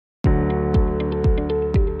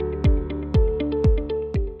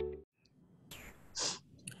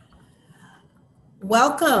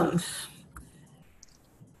Welcome.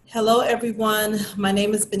 Hello, everyone. My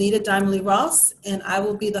name is Benita Dimely Ross, and I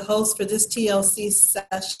will be the host for this TLC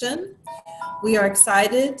session. We are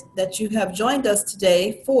excited that you have joined us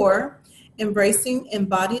today for Embracing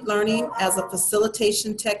Embodied Learning as a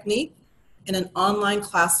Facilitation Technique in an Online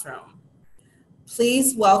Classroom.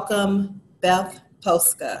 Please welcome Beth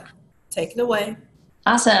Pouska. Take it away.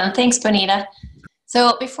 Awesome. Thanks, Bonita.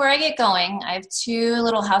 So before I get going, I have two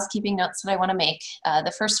little housekeeping notes that I want to make.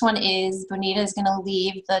 The first one is Bonita is going to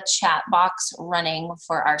leave the chat box running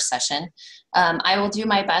for our session. I will do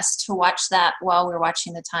my best to watch that while we're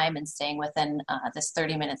watching the time and staying within this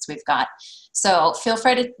 30 minutes we've got. So feel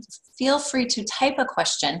free to type a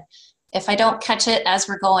question. If I don't catch it as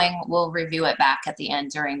we're going, we'll review it back at the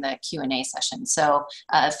end during the Q&A session. So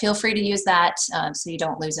feel free to use that so you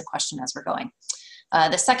don't lose a question as we're going.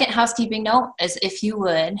 The second housekeeping note is if you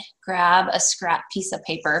would grab a scrap piece of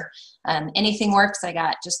paper. Anything works. I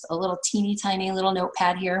got just a little teeny tiny little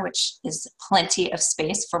notepad here, which is plenty of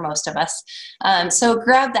space for most of us. So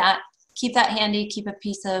grab that, keep that handy, keep a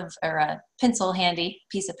piece of, or a pencil handy,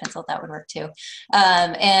 piece of pencil, that would work too.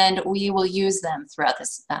 And we will use them throughout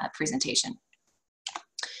this presentation.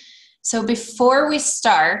 So before we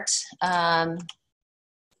start, I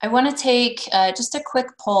want to take just a quick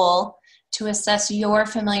poll to assess your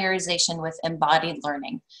familiarization with embodied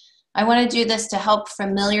learning. I want to do this to help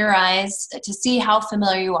to see how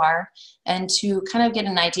familiar you are and to kind of get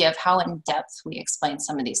an idea of how in depth we explain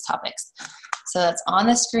some of these topics. So that's on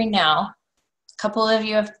the screen now. A couple of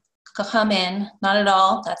you have come in, not at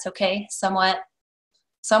all, that's okay, somewhat's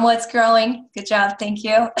growing. Good job, thank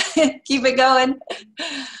you. Keep it going.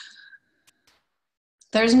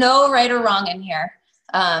 There's no right or wrong in here.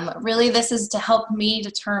 Really, this is to help me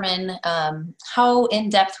determine how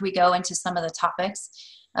in-depth we go into some of the topics.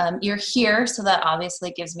 You're here, so that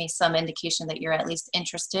obviously gives me some indication that you're at least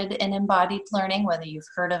interested in embodied learning, whether you've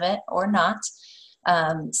heard of it or not.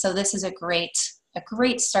 So this is a great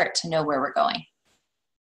start to know where we're going.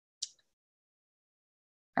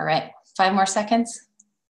 All right, 5 more seconds.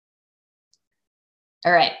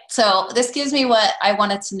 All right, so this gives me what I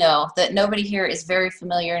wanted to know, that nobody here is very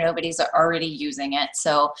familiar, nobody's already using it.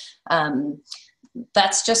 So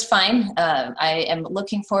that's just fine. I am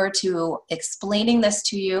looking forward to explaining this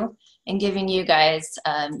to you and giving you guys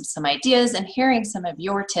some ideas and hearing some of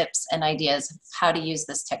your tips and ideas of how to use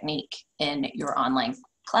this technique in your online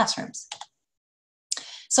classrooms.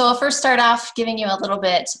 So I'll first start off giving you a little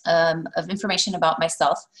bit of information about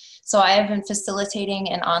myself. So I have been facilitating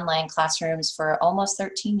in online classrooms for almost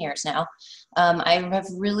 13 years now. I have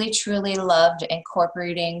really, truly loved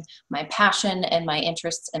incorporating my passion and my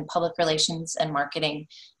interests in public relations and marketing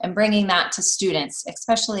and bringing that to students,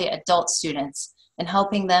 especially adult students, and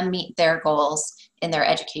helping them meet their goals in their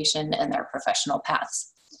education and their professional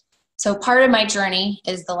paths. So part of my journey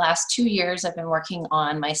is the last 2 years I've been working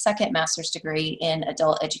on my second master's degree in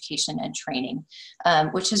adult education and training,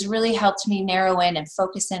 which has really helped me narrow in and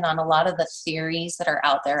focus in on a lot of the theories that are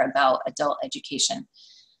out there about adult education.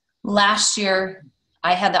 Last year,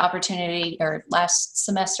 I had the opportunity, or last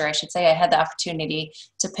semester, I should say, I had the opportunity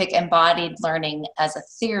to pick embodied learning as a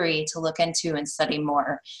theory to look into and study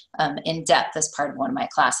more in depth as part of one of my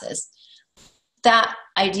classes. That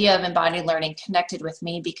idea of embodied learning connected with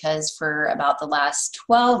me because for about the last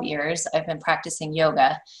 12 years, I've been practicing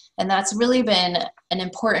yoga, and that's really been an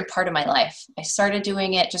important part of my life. I started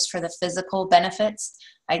doing it just for the physical benefits.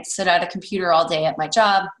 I'd sit at a computer all day at my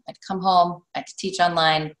job, I'd come home, I could teach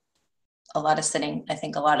online, a lot of sitting. I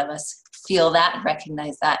think a lot of us feel that,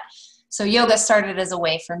 recognize that. So yoga started as a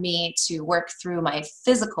way for me to work through my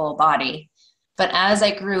physical body, but as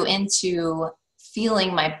I grew into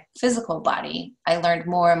feeling my physical body, I learned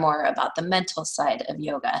more and more about the mental side of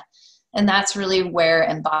yoga. And that's really where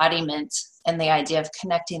embodiment and the idea of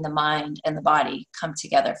connecting the mind and the body come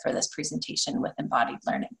together for this presentation with embodied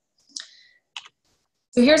learning.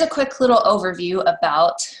 So here's a quick little overview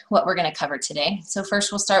about what we're going to cover today. So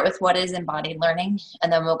first we'll start with what is embodied learning,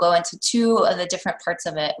 and then we'll go into 2 of the different parts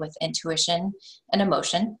of it with intuition and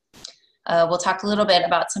emotion. We'll talk a little bit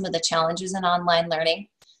about some of the challenges in online learning.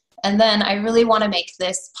 And then I really want to make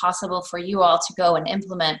this possible for you all to go and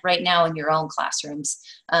implement right now in your own classrooms.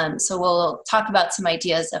 So we'll talk about some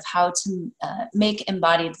ideas of how to make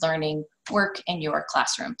embodied learning work in your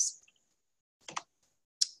classrooms.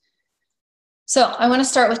 So I want to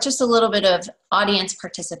start with just a little bit of audience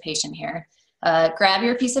participation here. Grab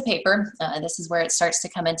your piece of paper. This is where it starts to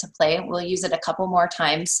come into play. We'll use it a couple more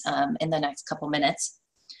times in the next couple minutes.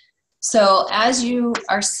 So as you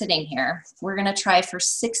are sitting here, we're going to try for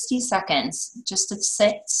 60 seconds just to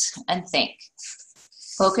sit and think.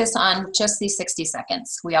 Focus on just these 60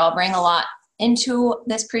 seconds. We all bring a lot into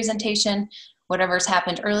this presentation, whatever's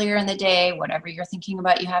happened earlier in the day, whatever you're thinking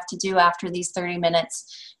about you have to do after these 30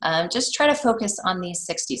 minutes. Just try to focus on these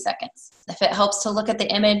 60 seconds. If it helps to look at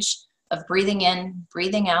the image of breathing in,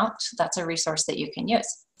 breathing out, that's a resource that you can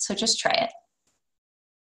use. So just try it.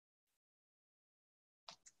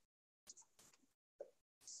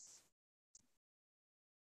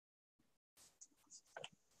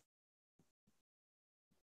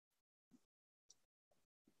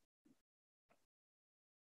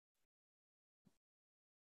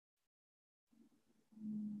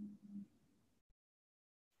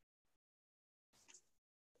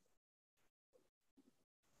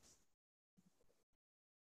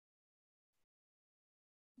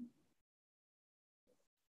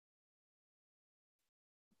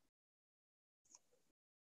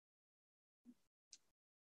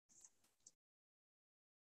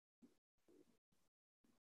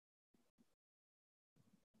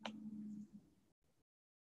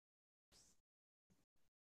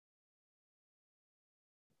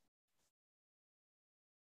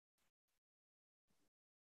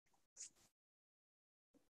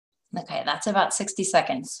 Okay, that's about 60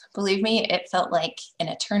 seconds. Believe me, it felt like an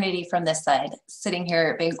eternity from this side, sitting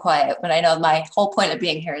here being quiet, when I know my whole point of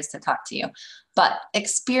being here is to talk to you. But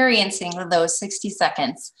experiencing those 60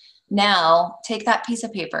 seconds, now take that piece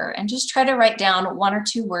of paper and just try to write down 1 or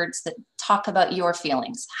 2 words that talk about your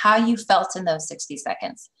feelings, how you felt in those 60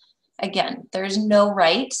 seconds. Again, there's no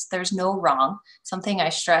right, there's no wrong. Something I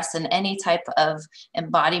stress in any type of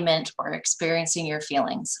embodiment or experiencing your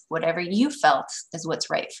feelings. Whatever you felt is what's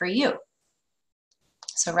right for you.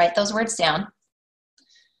 So write those words down.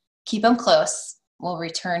 Keep them close. We'll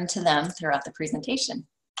return to them throughout the presentation.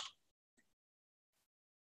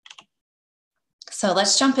 So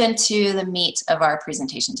let's jump into the meat of our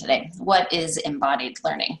presentation today. What is embodied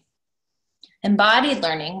learning? Embodied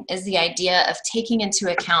learning is the idea of taking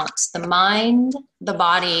into account the mind, the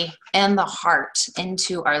body, and the heart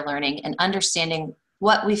into our learning and understanding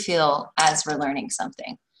what we feel as we're learning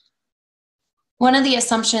something. One of the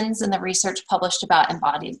assumptions in the research published about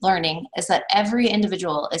embodied learning is that every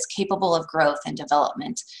individual is capable of growth and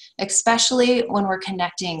development, especially when we're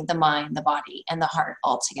connecting the mind, the body, and the heart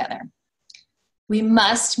all together. We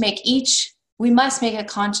must make a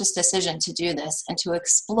conscious decision to do this and to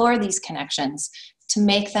explore these connections to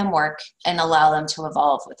make them work and allow them to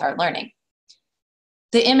evolve with our learning.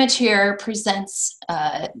 The image here presents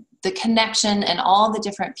the connection and all the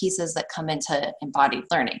different pieces that come into embodied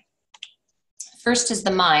learning. First is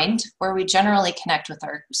the mind, where we generally connect with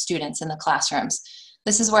our students in the classrooms.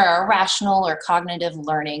 This is where our rational or cognitive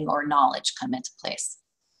learning or knowledge come into place.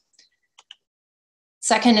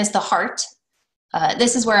 Second is the heart.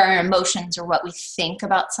 This is where our emotions or what we think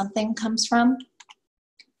about something comes from.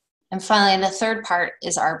 And finally, the third part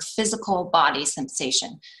is our physical body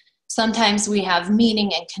sensation. Sometimes we have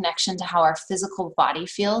meaning and connection to how our physical body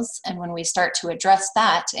feels. And when we start to address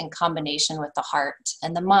that in combination with the heart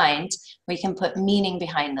and the mind, we can put meaning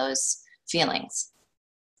behind those feelings.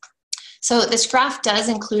 So this graph does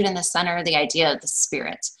include in the center the idea of the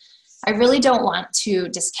spirit. I really don't want to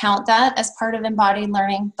discount that as part of embodied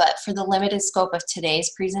learning, but for the limited scope of today's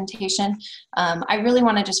presentation, I really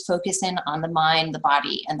want to just focus in on the mind, the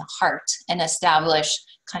body, and the heart and establish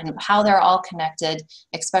kind of how they're all connected,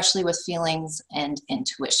 especially with feelings and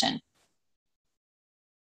intuition.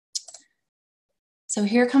 So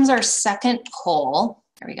here comes our second poll.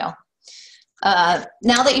 There we go.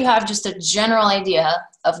 Now that you have just a general idea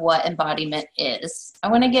of what embodiment is, I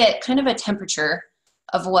want to get kind of a temperature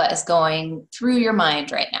of what is going through your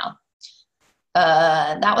mind right now.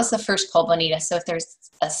 That was the first poll, Bonita. So if there's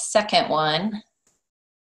a second one,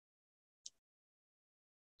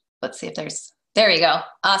 let's see if there you go.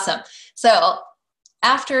 Awesome. So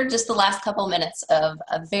after just the last couple minutes of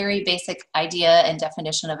a very basic idea and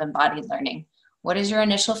definition of embodied learning, what is your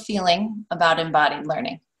initial feeling about embodied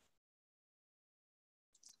learning?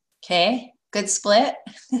 Okay, good split.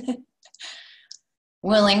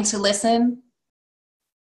 Willing to listen?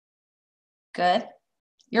 Good.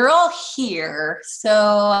 You're all here, so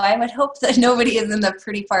I would hope that nobody is in the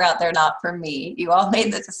pretty far out there, not for me. You all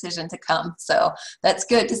made the decision to come, so that's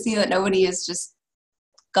good to see that nobody has just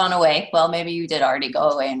gone away. Well, maybe you did already go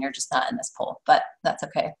away and you're just not in this poll, but that's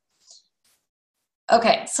okay.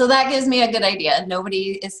 Okay, so that gives me a good idea.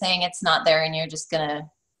 Nobody is saying it's not there and you're just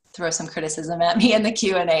gonna throw some criticism at me in the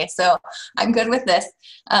Q&A. So I'm good with this.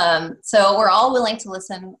 So we're all willing to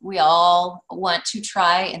listen. We all want to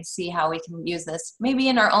try and see how we can use this, maybe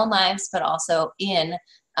in our own lives, but also in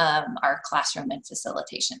our classroom and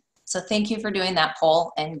facilitation. So thank you for doing that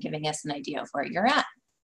poll and giving us an idea of where you're at.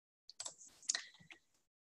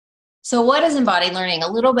 So what is embodied learning?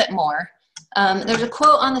 A little bit more. There's a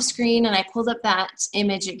quote on the screen, and I pulled up that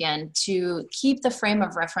image again to keep the frame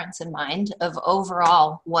of reference in mind of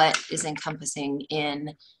overall what is encompassing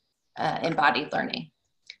in embodied learning.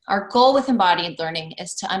 Our goal with embodied learning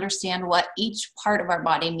is to understand what each part of our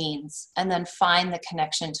body means and then find the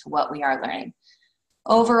connection to what we are learning.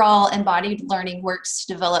 Overall, embodied learning works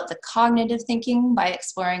to develop the cognitive thinking by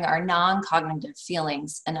exploring our non-cognitive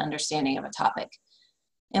feelings and understanding of a topic.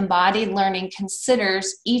 Embodied learning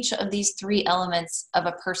considers each of these three elements of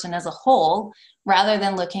a person as a whole, rather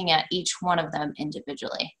than looking at each one of them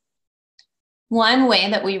individually. One way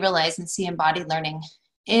that we realize and see embodied learning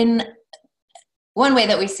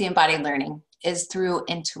is through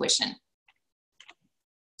intuition.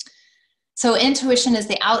 So intuition is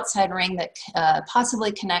the outside ring that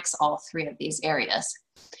possibly connects all three of these areas.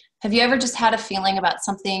 Have you ever just had a feeling about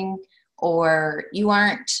something, or you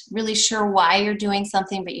aren't really sure why you're doing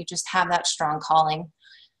something, but you just have that strong calling?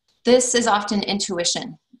 This is often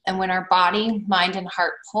intuition. And when our body, mind, and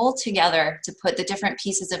heart pull together to put the different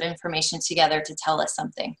pieces of information together to tell us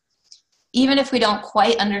something. Even if we don't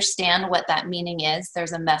quite understand what that meaning is,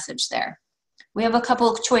 there's a message there. We have a couple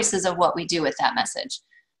of choices of what we do with that message.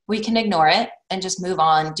 We can ignore it and just move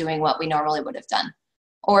on doing what we normally would have done.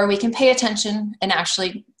 Or we can pay attention and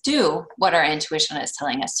actually do what our intuition is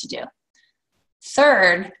telling us to do.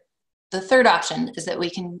 The third option is that we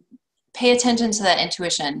can pay attention to that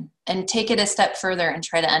intuition and take it a step further and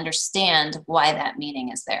try to understand why that meaning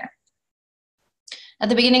is there. At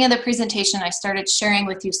the beginning of the presentation, I started sharing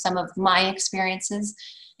with you some of my experiences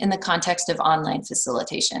in the context of online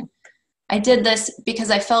facilitation. I did this because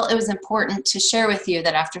I felt it was important to share with you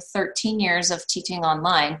that after 13 years of teaching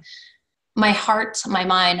online, my heart, my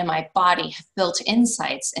mind, and my body have built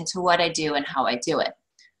insights into what I do and how I do it.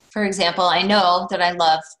 For example, I know that I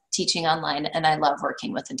love teaching online and I love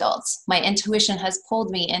working with adults. My intuition has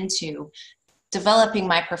pulled me into developing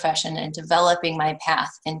my profession and developing my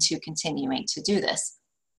path into continuing to do this.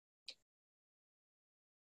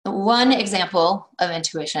 One example of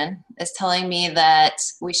intuition is telling me that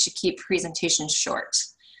we should keep presentations short.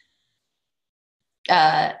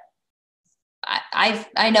 I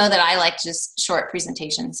know that I like just short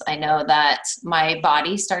presentations. I know that my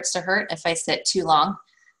body starts to hurt if I sit too long.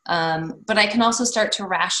 But I can also start to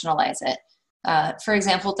rationalize it. For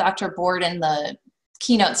example, Dr. Borden, the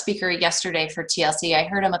keynote speaker yesterday for TLC, I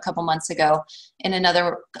heard him a couple months ago in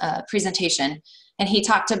another presentation, and he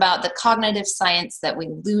talked about the cognitive science that we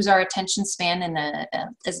lose our attention span in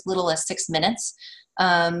as little as 6 minutes.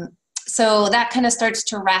 So that kind of starts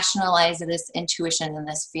to rationalize this intuition and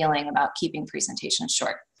this feeling about keeping presentations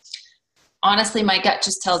short. Honestly, my gut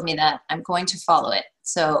just tells me that I'm going to follow it.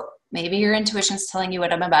 So maybe your intuition's telling you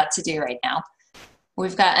what I'm about to do right now.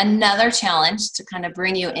 We've got another challenge to kind of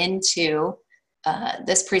bring you into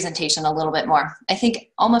this presentation a little bit more. I think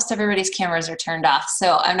almost everybody's cameras are turned off,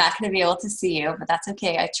 so I'm not going to be able to see you, but that's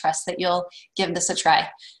okay. I trust that you'll give this a try.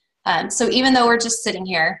 So even though we're just sitting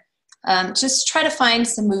here, just try to find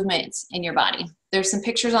some movement in your body. There's some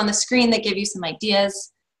pictures on the screen that give you some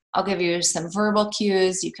ideas. I'll give you some verbal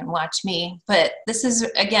cues. You can watch me, but this is,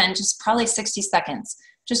 again, just probably 60 seconds.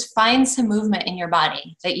 Just find some movement in your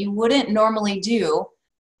body that you wouldn't normally do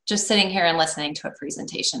just sitting here and listening to a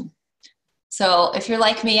presentation. So if you're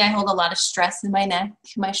like me, I hold a lot of stress in my neck,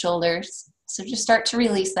 my shoulders. So just start to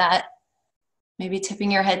release that. Maybe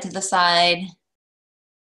tipping your head to the side.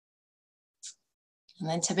 And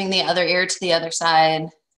then tipping the other ear to the other side.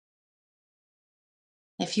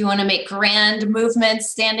 If you want to make grand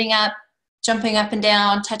movements, standing up, jumping up and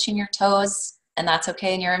down, touching your toes, and that's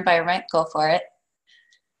okay in your environment, go for it.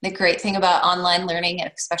 The great thing about online learning,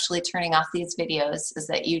 especially turning off these videos, is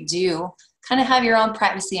that you do kind of have your own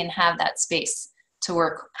privacy and have that space to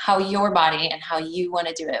work how your body and how you want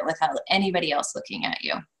to do it without anybody else looking at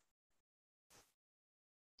you.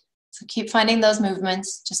 So keep finding those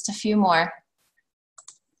movements, just a few more.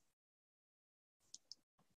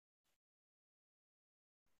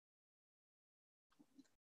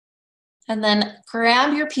 And then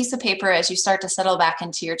grab your piece of paper as you start to settle back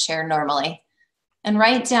into your chair normally. And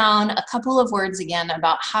write down a couple of words again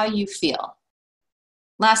about how you feel.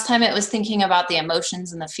 Last time it was thinking about the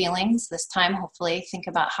emotions and the feelings. This time, hopefully, think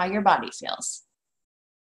about how your body feels.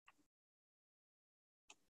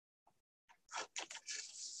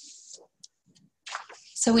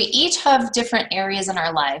 So we each have different areas in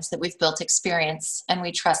our lives that we've built experience, and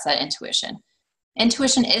we trust that intuition.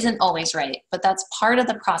 Intuition isn't always right, but that's part of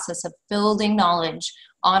the process of building knowledge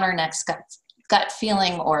on our next gut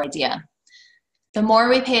feeling or idea. The more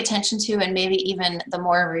we pay attention to, and maybe even the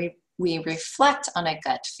more we reflect on a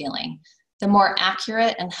gut feeling, the more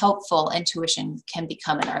accurate and helpful intuition can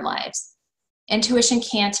become in our lives. Intuition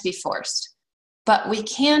can't be forced, but we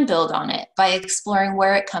can build on it by exploring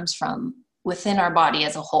where it comes from within our body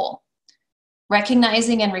as a whole.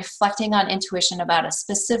 Recognizing and reflecting on intuition about a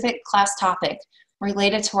specific class topic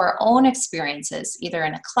related to our own experiences, either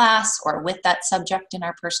in a class or with that subject in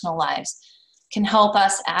our personal lives, can help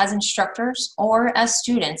us as instructors or as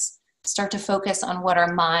students start to focus on what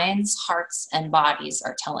our minds, hearts, and bodies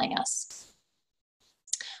are telling us.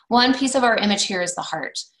 One piece of our image here is the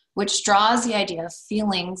heart, which draws the idea of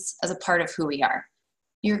feelings as a part of who we are.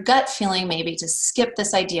 Your gut feeling may be to skip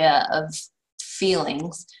this idea of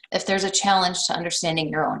feelings if there's a challenge to understanding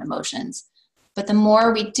your own emotions. But the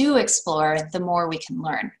more we do explore, the more we can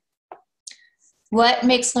learn. What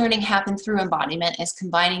makes learning happen through embodiment is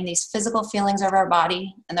combining these physical feelings of our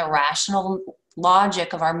body and the rational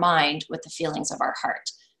logic of our mind with the feelings of our heart.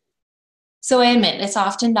 So I admit it's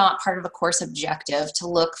often not part of a course objective to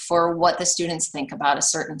look for what the students think about a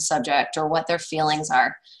certain subject or what their feelings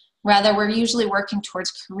are. Rather, we're usually working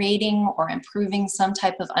towards creating or improving some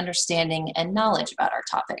type of understanding and knowledge about our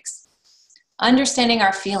topics. Understanding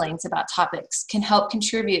our feelings about topics can help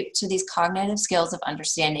contribute to these cognitive skills of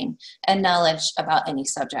understanding and knowledge about any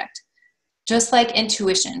subject. Just like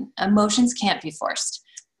intuition, emotions can't be forced,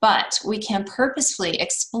 but we can purposefully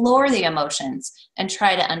explore the emotions and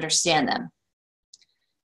try to understand them.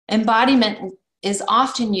 Embodiment is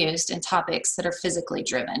often used in topics that are physically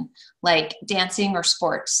driven, like dancing or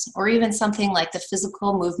sports, or even something like the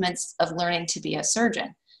physical movements of learning to be a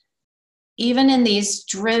surgeon. Even in these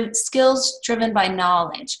skills driven by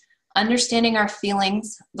knowledge, understanding our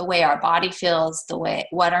feelings, the way our body feels,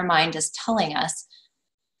 what our mind is telling us,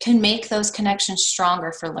 can make those connections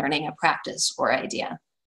stronger for learning a practice or idea.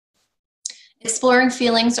 Exploring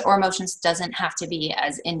feelings or emotions doesn't have to be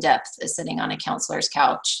as in-depth as sitting on a counselor's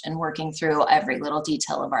couch and working through every little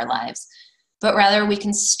detail of our lives, but rather we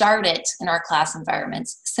can start it in our class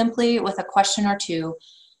environments simply with a question or two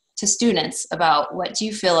to students about, what do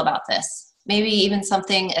you feel about this? Maybe even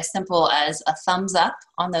something as simple as a thumbs up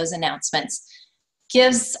on those announcements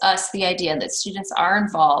gives us the idea that students are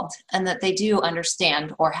involved and that they do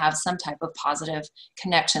understand or have some type of positive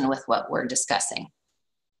connection with what we're discussing.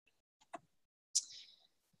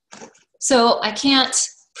 So I can't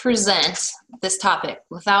present this topic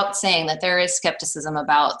without saying that there is skepticism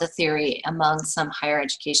about the theory among some higher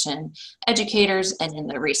education educators and in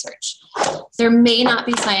the research. There may not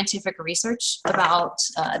be scientific research about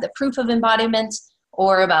the proof of embodiment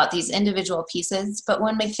or about these individual pieces, but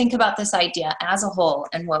when we think about this idea as a whole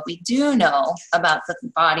and what we do know about the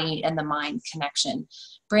body and the mind connection,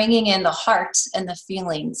 bringing in the heart and the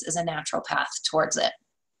feelings is a natural path towards it.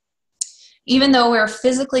 Even though we're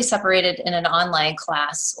physically separated in an online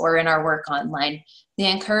class or in our work online, the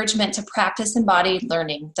encouragement to practice embodied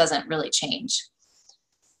learning doesn't really change.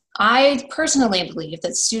 I personally believe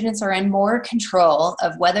that students are in more control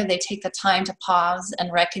of whether they take the time to pause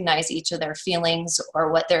and recognize each of their feelings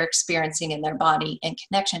or what they're experiencing in their body in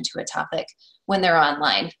connection to a topic when they're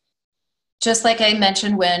online. Just like I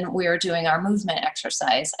mentioned when we were doing our movement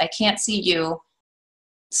exercise, I can't see you,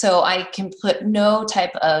 so I can put no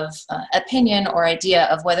type of opinion or idea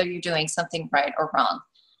of whether you're doing something right or wrong.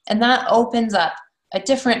 And that opens up a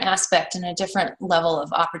different aspect and a different level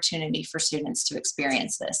of opportunity for students to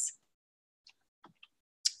experience this.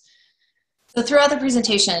 So throughout the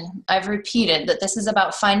presentation, I've repeated that this is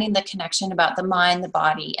about finding the connection about the mind, the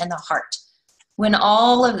body, and the heart. When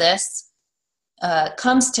all of this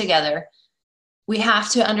comes together, we have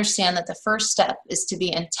to understand that the first step is to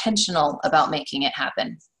be intentional about making it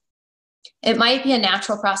happen. It might be a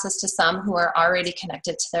natural process to some who are already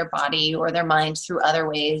connected to their body or their mind through other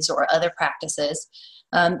ways or other practices.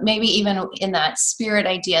 Maybe even in that spirit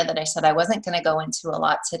idea that I said I wasn't going to go into a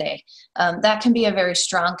lot today. That can be a very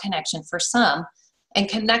strong connection for some. And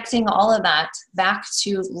connecting all of that back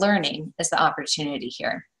to learning is the opportunity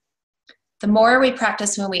here. The more we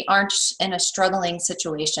practice when we aren't in a struggling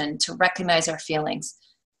situation to recognize our feelings,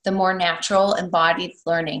 the more natural embodied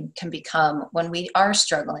learning can become when we are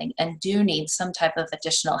struggling and do need some type of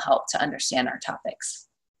additional help to understand our topics.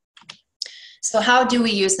 So how do we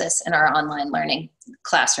use this in our online learning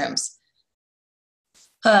classrooms?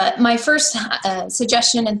 My first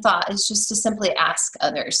suggestion and thought is just to simply ask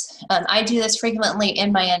others. I do this frequently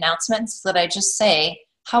in my announcements that I just say,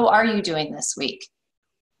 how are you doing this week?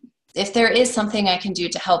 If there is something I can do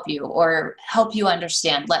to help you or help you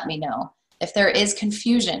understand, let me know. If there is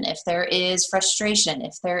confusion, if there is frustration,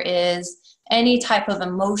 if there is any type of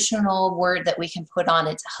emotional word that we can put on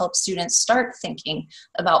it to help students start thinking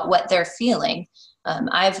about what they're feeling,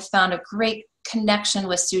 I've found a great connection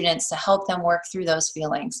with students to help them work through those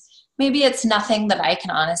feelings. Maybe it's nothing that I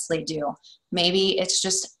can honestly do. Maybe it's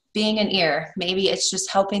just being an ear. Maybe it's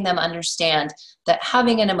just helping them understand that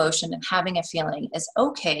having an emotion and having a feeling is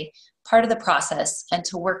okay, part of the process, and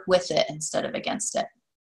to work with it instead of against it.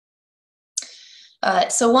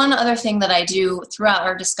 So one other thing that I do throughout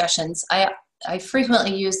our discussions, I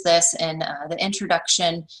frequently use this in the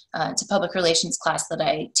introduction to public relations class that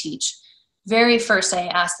I teach. Very first I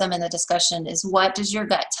ask them in the discussion is, what does your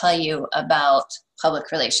gut tell you about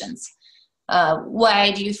public relations?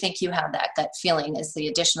 Why do you think you have that gut feeling is the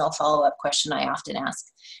additional follow-up question I often ask.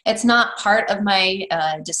 It's not part of my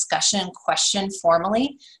discussion question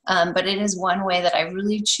formally, but it is one way that I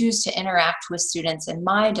really choose to interact with students in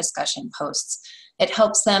my discussion posts. It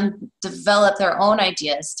helps them develop their own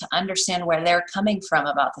ideas to understand where they're coming from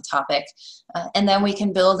about the topic, and then we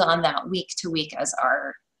can build on that week to week as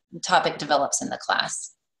our topic develops in the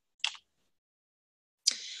class.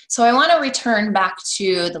 So I want to return back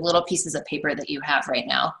to the little pieces of paper that you have right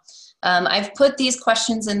now. I've put these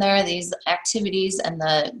questions in there, these activities, and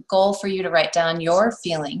the goal for you to write down your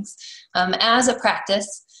feelings as a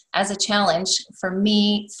practice, as a challenge from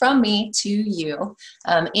me to you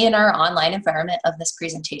in our online environment of this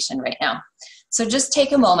presentation right now. So just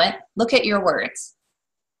take a moment, look at your words.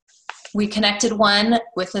 We connected one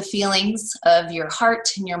with the feelings of your heart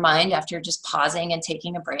and your mind after just pausing and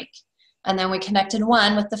taking a break. And then we connected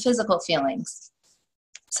one with the physical feelings.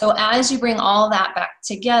 So as you bring all that back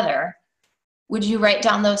together, would you write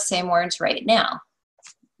down those same words right now?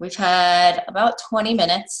 We've had about 20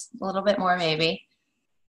 minutes, a little bit more maybe,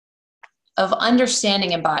 of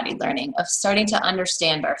understanding embodied learning, of starting to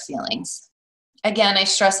understand our feelings. Again, I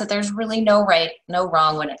stress that there's really no right, no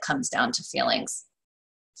wrong when it comes down to feelings.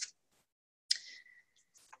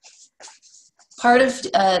 Part of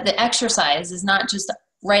the exercise is not just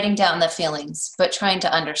writing down the feelings, but trying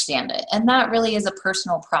to understand it. And that really is a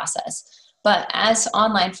personal process. But as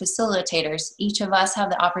online facilitators, each of us have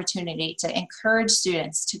the opportunity to encourage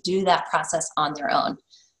students to do that process on their own.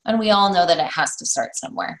 And we all know that it has to start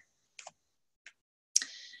somewhere.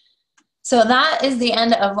 So that is the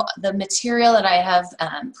end of the material that I have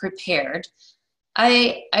prepared.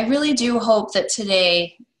 I really do hope that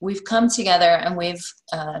today we've come together and we've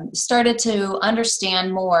started to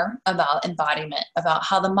understand more about embodiment, about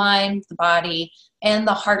how the mind, the body, and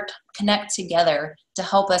the heart connect together to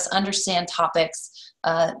help us understand topics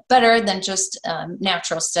better than just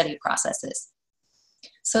natural study processes.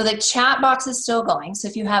 So the chat box is still going, so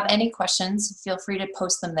if you have any questions, feel free to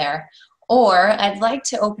post them there. Or I'd like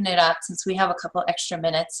to open it up, since we have a couple extra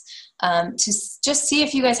minutes, to just see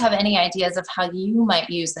if you guys have any ideas of how you might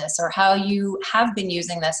use this or how you have been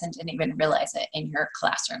using this and didn't even realize it in your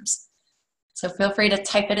classrooms. So feel free to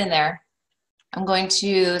type it in there. I'm going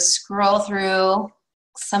to scroll through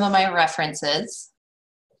some of my references.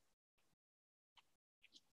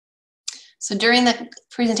 So during the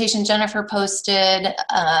presentation, Jennifer posted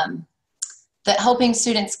that helping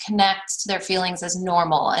students connect to their feelings is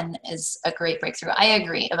normal and is a great breakthrough. I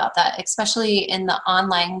agree about that, especially in the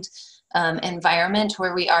online environment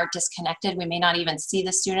where we are disconnected. We may not even see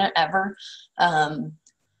the student ever.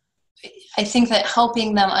 I think that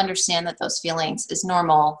helping them understand that those feelings is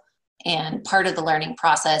normal and part of the learning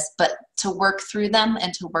process, but to work through them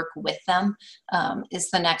and to work with them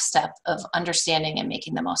is the next step of understanding and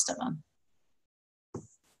making the most of them.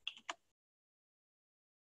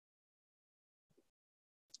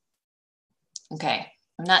 Okay,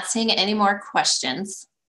 I'm not seeing any more questions.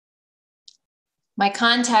 My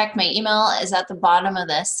contact, my email is at the bottom of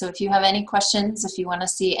this. So if you have any questions, if you want to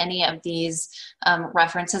see any of these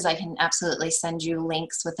references, I can absolutely send you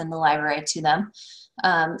links within the library to them.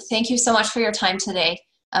 Thank you so much for your time today.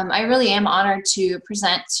 I really am honored to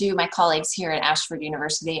present to my colleagues here at Ashford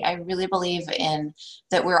University. I really believe in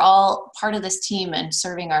that we're all part of this team and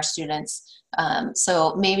serving our students.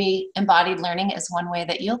 So maybe embodied learning is one way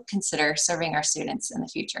that you'll consider serving our students in the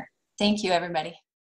future. Thank you, everybody.